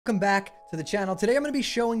Welcome back to the channel. Today I'm going to be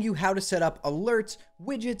showing you how to set up alerts,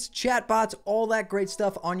 widgets, chatbots, all that great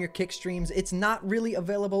stuff on your Kick streams. It's not really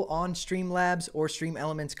available on Streamlabs or Stream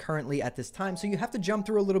Elements currently at this time, so you have to jump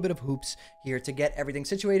through a little bit of hoops here to get everything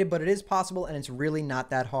situated, but it is possible and it's really not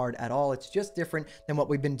that hard at all. It's just different than what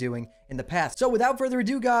we've been doing in the past. So without further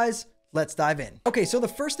ado, guys, let's dive in. Okay, so the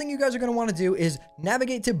first thing you guys are going to want to do is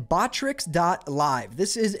navigate to botrix.live.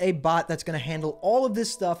 This is a bot that's going to handle all of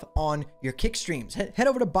this stuff on your Kick streams. Head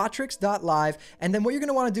over to botrix.live, and then what you're going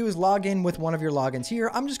to want to do is log in with one of your logins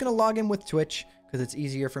here. I'm just going to log in with Twitch because it's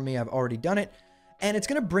easier for me. I've already done it. And it's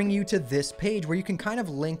going to bring you to this page where you can kind of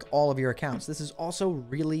link all of your accounts. This is also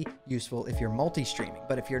really useful if you're multi-streaming,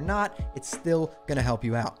 but if you're not, it's still going to help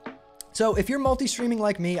you out. So if you're multi-streaming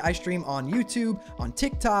like me, I stream on YouTube, on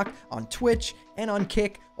TikTok, on Twitch, and on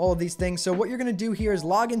Kick, all of these things. So what you're going to do here is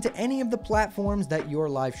log into any of the platforms that you're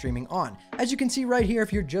live streaming on. As you can see right here,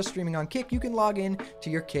 if you're just streaming on Kick, you can log in to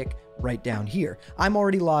your Kick right down here. I'm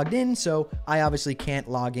already logged in, so I obviously can't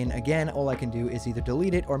log in again. All I can do is either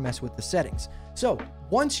delete it or mess with the settings. So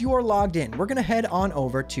once you're logged in, we're going to head on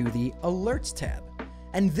over to the Alerts tab.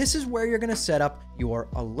 And this is where you're going to set up your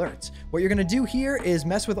alerts. What you're going to do here is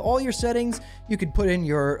mess with all your settings. You could put in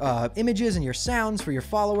your images and your sounds for your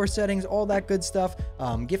follower settings, all that good stuff.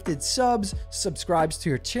 Gifted subs, subscribes to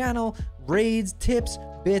your channel, raids, tips,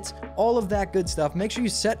 bits, all of that good stuff. Make sure you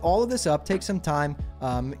set all of this up. Take some time.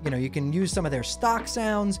 You can use some of their stock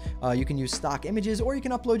sounds. You can use stock images, or you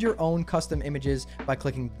can upload your own custom images by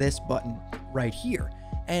clicking this button right here.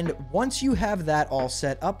 And once you have that all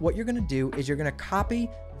set up, what you're going to do is you're going to copy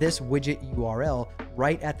this widget URL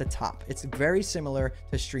right at the top. It's very similar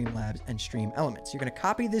to Streamlabs and Stream Elements. You're going to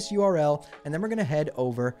copy this URL, and then we're going to head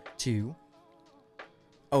over to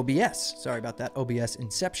OBS. Sorry about that OBS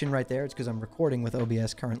inception right there. It's because I'm recording with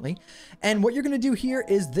OBS currently. And what you're going to do here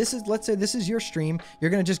is let's say this is your stream.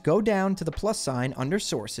 You're going to just go down to the plus sign under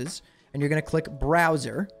sources, and you're going to click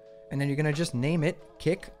browser, and then you're going to just name it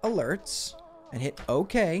Kick Alerts and hit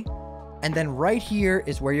OK. And then right here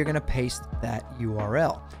is where you're going to paste that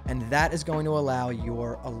URL. And that is going to allow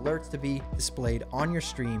your alerts to be displayed on your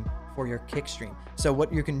stream for your Kick stream. So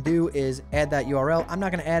what you can do is add that URL. I'm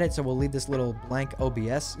not going to add it, so we'll leave this little blank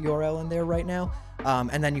OBS URL in there right now.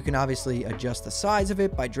 And then you can obviously adjust the size of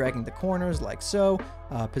it by dragging the corners like so.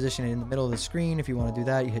 Position it in the middle of the screen. If you want to do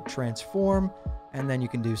that, you hit transform, and then you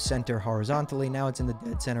can do center horizontally. Now it's in the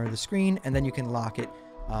dead center of the screen, and then you can lock it.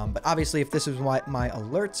 But obviously, if this is my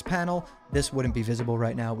alerts panel, this wouldn't be visible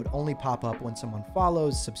right now. It would only pop up when someone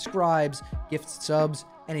follows, subscribes, gifts subs,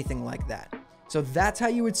 anything like that. So that's how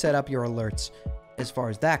you would set up your alerts as far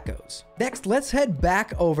as that goes. Next, let's head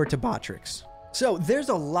back over to Botrix. So there's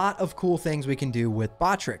a lot of cool things we can do with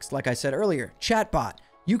Botrix. Like I said earlier, chatbot.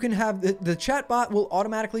 You can have the chatbot will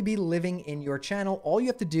automatically be living in your channel. All you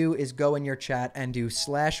have to do is go in your chat and do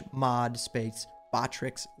 /mod space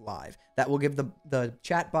Botrix live. That will give the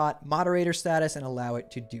chatbot moderator status and allow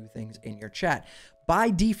it to do things in your chat. By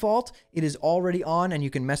default, it is already on, and you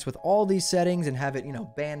can mess with all these settings and have it,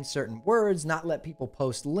 ban certain words, not let people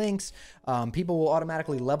post links. People will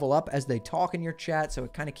automatically level up as they talk in your chat, so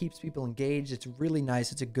it kind of keeps people engaged. It's really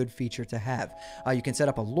nice. It's a good feature to have. You can set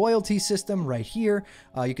up a loyalty system right here.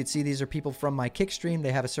 You can see these are people from my Kick stream.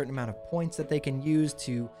 They have a certain amount of points that they can use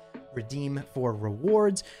to redeem for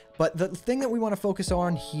rewards. But the thing that we want to focus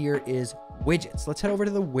on here is widgets. Let's head over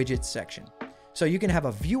to the widgets section. So you can have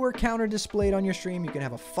a viewer counter displayed on your stream. You can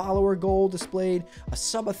have a follower goal displayed, a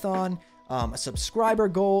subathon, a subscriber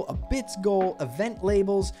goal, a bits goal, event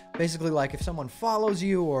labels. Basically, like if someone follows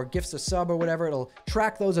you or gifts a sub or whatever, it'll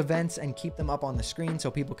track those events and keep them up on the screen so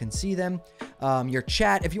people can see them. Your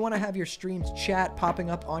chat, if you want to have your stream's chat popping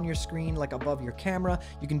up on your screen like above your camera,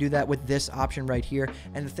 you can do that with this option right here.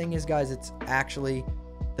 And the thing is, guys, it's actually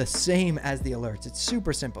the same as the alerts. It's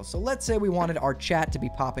super simple. So let's say we wanted our chat to be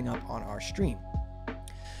popping up on our stream.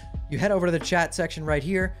 You head over to the chat section right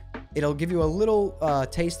here. It'll give you a little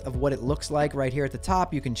taste of what it looks like right here at the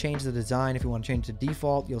top. You can change the design. If you want to change the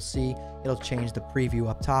default, you'll see it'll change the preview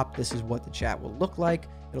up top. This is what the chat will look like.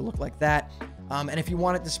 It'll look like that. And if you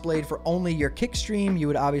want it displayed for only your Kick stream, you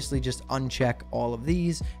would obviously just uncheck all of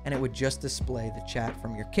these, and it would just display the chat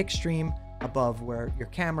from your Kick stream above where your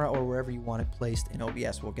camera or wherever you want it placed in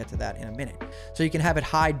OBS. We'll get to that in a minute. So you can have it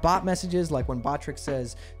hide bot messages, like when Botrix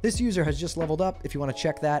says this user has just leveled up. If you want to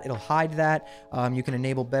check that, it'll hide that. You can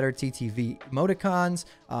enable better TTV emoticons.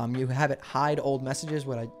 You have it hide old messages,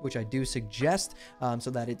 which I do suggest, so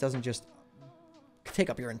that it doesn't just take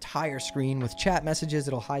up your entire screen with chat messages.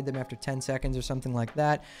 It'll hide them after 10 seconds or something like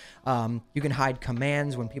that. You can hide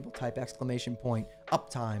commands when people type exclamation point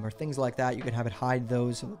uptime or things like that. You can have it hide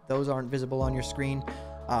those so that those aren't visible on your screen.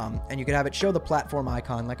 And you can have it show the platform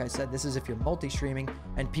icon. Like I said, this is if you're multi-streaming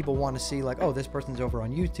and people want to see like, oh, this person's over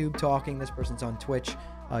on YouTube talking, this person's on Twitch.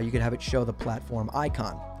 You can have it show the platform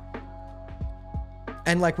icon.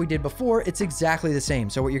 And like we did before, it's exactly the same.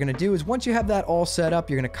 So what you're going to do is once you have that all set up,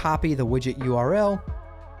 you're going to copy the widget URL.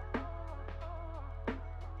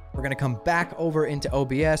 We're going to come back over into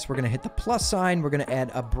OBS. We're going to hit the plus sign. We're going to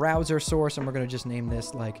add a browser source, and we're going to just name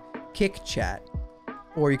this like Kick Chat.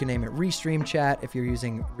 Or you can name it Restream Chat if you're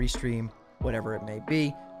using Restream, whatever it may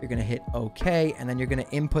be. You're going to hit OK, and then you're going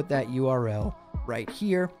to input that URL right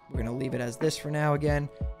here. We're going to leave it as this for now again.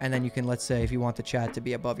 And then you can, let's say, if you want the chat to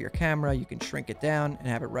be above your camera, you can shrink it down and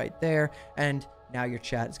have it right there. And now your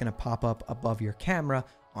chat is going to pop up above your camera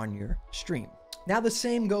on your stream. Now, the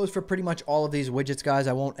same goes for pretty much all of these widgets, guys.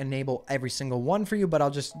 I won't enable every single one for you, but I'll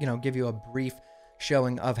just, give you a brief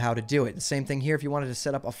showing of how to do it. The same thing here. If you wanted to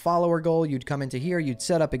set up a follower goal, you'd come into here, you'd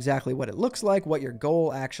set up exactly what it looks like, what your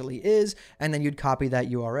goal actually is, and then you'd copy that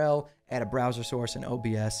URL, add a browser source in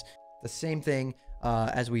OBS. The same thing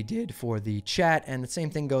as we did for the chat, and the same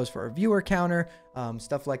thing goes for a viewer counter,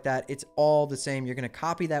 stuff like that. It's all the same. You're going to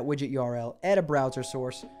copy that widget URL, add a browser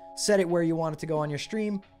source, set it where you want it to go on your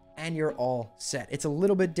stream, and you're all set. It's a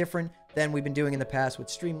little bit different than we've been doing in the past with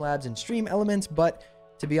Streamlabs and Stream Elements, but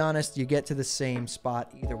to be honest, you get to the same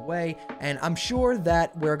spot either way. And I'm sure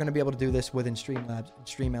that we're going to be able to do this within Streamlabs and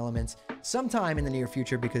Stream Elements sometime in the near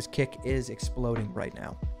future because Kick is exploding right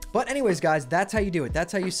now. But anyways, guys, that's how you do it.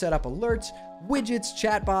 That's how you set up alerts, widgets,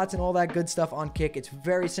 chatbots, and all that good stuff on Kick. It's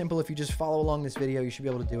very simple. If you just follow along this video, you should be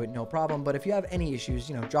able to do it, no problem. But if you have any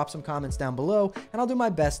issues, drop some comments down below, and I'll do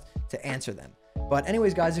my best to answer them. But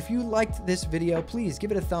anyways, guys, if you liked this video, please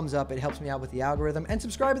give it a thumbs up. It helps me out with the algorithm. And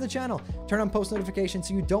subscribe to the channel. Turn on post notifications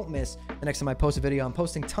so you don't miss the next time I post a video. I'm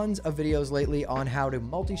posting tons of videos lately on how to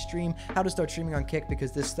multi-stream, how to start streaming on Kick,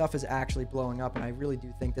 because this stuff is actually blowing up, and I really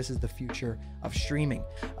do think this is the future of streaming.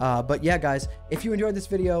 But yeah, guys, if you enjoyed this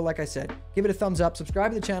video, like I said, give it a thumbs up,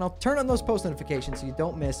 subscribe to the channel, turn on those post notifications so you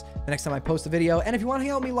don't miss the next time I post a video. And if you want to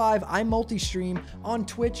hang out with me live, I multi-stream on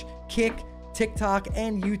Twitch, Kick, TikTok,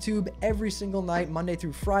 and YouTube every single night, Monday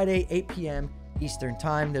through Friday, 8 p.m. Eastern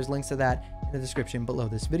time. There's links to that in the description below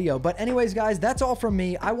this video. But anyways, guys, that's all from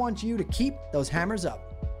me. I want you to keep those hammers up,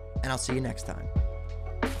 and I'll see you next time.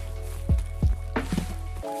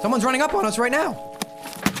 Someone's running up on us right now.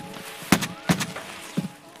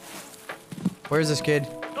 Where's this kid?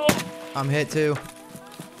 I'm hit too.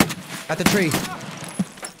 At the tree.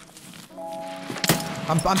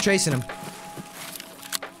 I'm chasing him.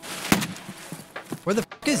 Where the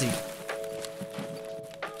f is he?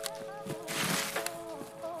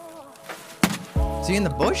 Is he in the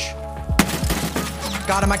bush?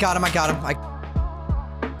 Got him, I got him.